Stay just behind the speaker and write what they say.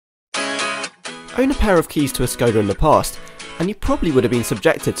Own a pair of keys to a Skoda in the past, and you probably would have been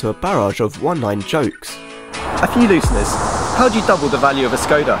subjected to a barrage of one-line jokes. A few looseners. How do you double the value of a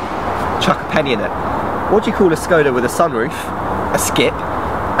Skoda? Chuck a penny in it. What do you call a Skoda with a sunroof? A skip?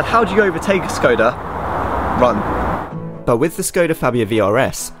 And how do you overtake a Skoda? Run. But with the Skoda Fabia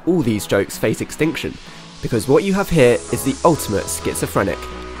vRS, all these jokes face extinction, because what you have here is the ultimate schizophrenic,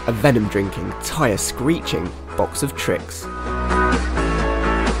 a venom-drinking, tyre-screeching box of tricks.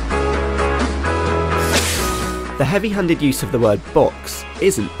 The heavy-handed use of the word box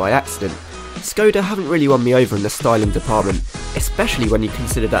isn't by accident. Skoda haven't really won me over in the styling department, especially when you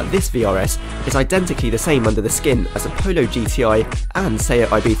consider that this VRS is identically the same under the skin as a Polo GTI and Seat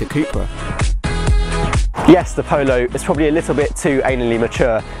Ibiza Cupra. Yes, the Polo is probably a little bit too anally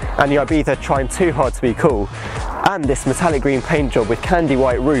mature, and the Ibiza trying too hard to be cool. And this metallic green paint job with candy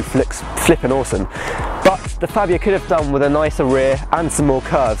white roof looks flippin' awesome. But the Fabia could have done with a nicer rear and some more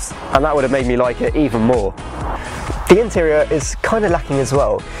curves, and that would have made me like it even more. The interior is kind of lacking as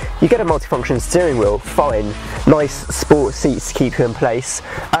well. You get a multifunction steering wheel, fine, nice sport seats to keep you in place,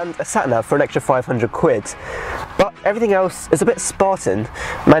 and a sat-nav for an extra 500 quid. But everything else is a bit Spartan.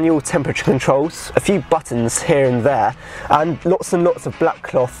 Manual temperature controls, a few buttons here and there, and lots of black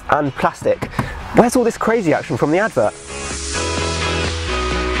cloth and plastic. Where's all this crazy action from the advert?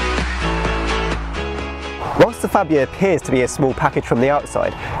 Whilst the Fabia appears to be a small package from the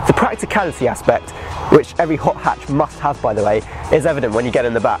outside, the practicality aspect, which every hot hatch must have by the way, is evident when you get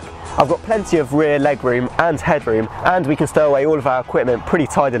in the back. I've got plenty of rear legroom and headroom, and we can stow away all of our equipment pretty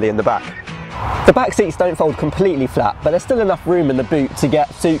tidily in the back. The back seats don't fold completely flat, but there's still enough room in the boot to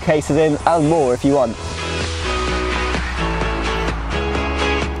get suitcases in and more if you want.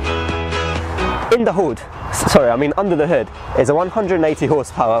 Under the hood is a 180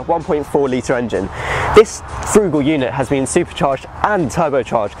 horsepower 1.4 litre engine. This frugal unit has been supercharged and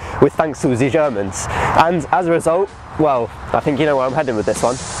turbocharged with thanks to the Germans, and as a result, well, I think you know where I'm heading with this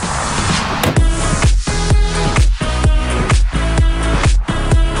one.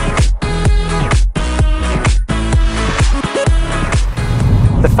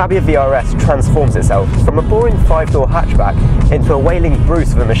 The Fabia vRS transforms itself from a boring 5-door hatchback into a wailing brute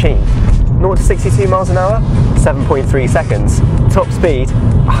of a machine. 0 to 62 miles an hour, 7.3 seconds. Top speed,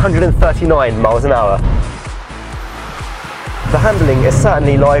 139 miles an hour. The handling is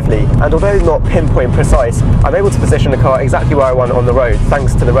certainly lively, and although not pinpoint precise, I'm able to position the car exactly where I want on the road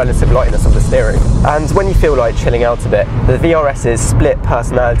thanks to the relative lightness of the steering. And when you feel like chilling out a bit, the VRS's split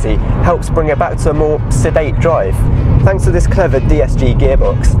personality helps bring it back to a more sedate drive. Thanks to this clever DSG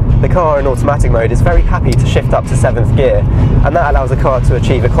gearbox, the car in automatic mode is very happy to shift up to 7th gear, and that allows the car to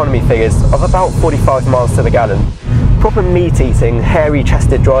achieve economy figures of about 45 miles to the gallon. Proper meat-eating,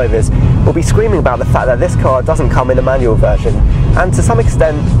 hairy-chested drivers will be screaming about the fact that this car doesn't come in a manual version, and to some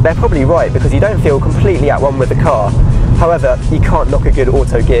extent they're probably right because you don't feel completely at one with the car. However, you can't knock a good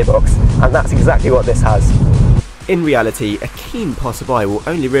auto gearbox, and that's exactly what this has. In reality, a keen passerby will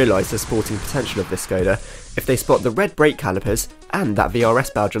only realise the sporting potential of this Skoda if they spot the red brake calipers and that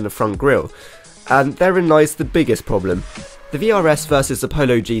VRS badge on the front grille. And therein lies the biggest problem. The VRS versus the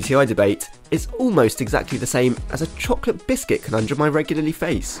Polo GTI debate is almost exactly the same as a chocolate biscuit conundrum I regularly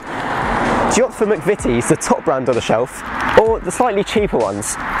face. Do you opt for McVitie's, the top brand on the shelf, or the slightly cheaper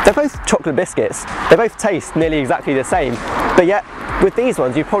ones? They're both chocolate biscuits, they both taste nearly exactly the same, but yet with these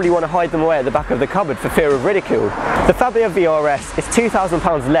ones you probably want to hide them away at the back of the cupboard for fear of ridicule. The Fabia vRS is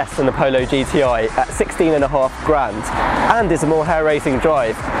 £2,000 less than the Polo GTI at 16.5 grand and is a more hair-raising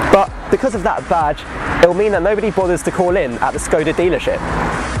drive, but because of that badge it will mean that nobody bothers to call in at the Skoda dealership.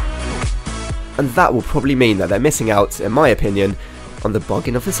 And that will probably mean that they're missing out, in my opinion, on the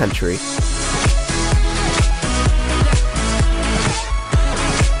bargain of the century.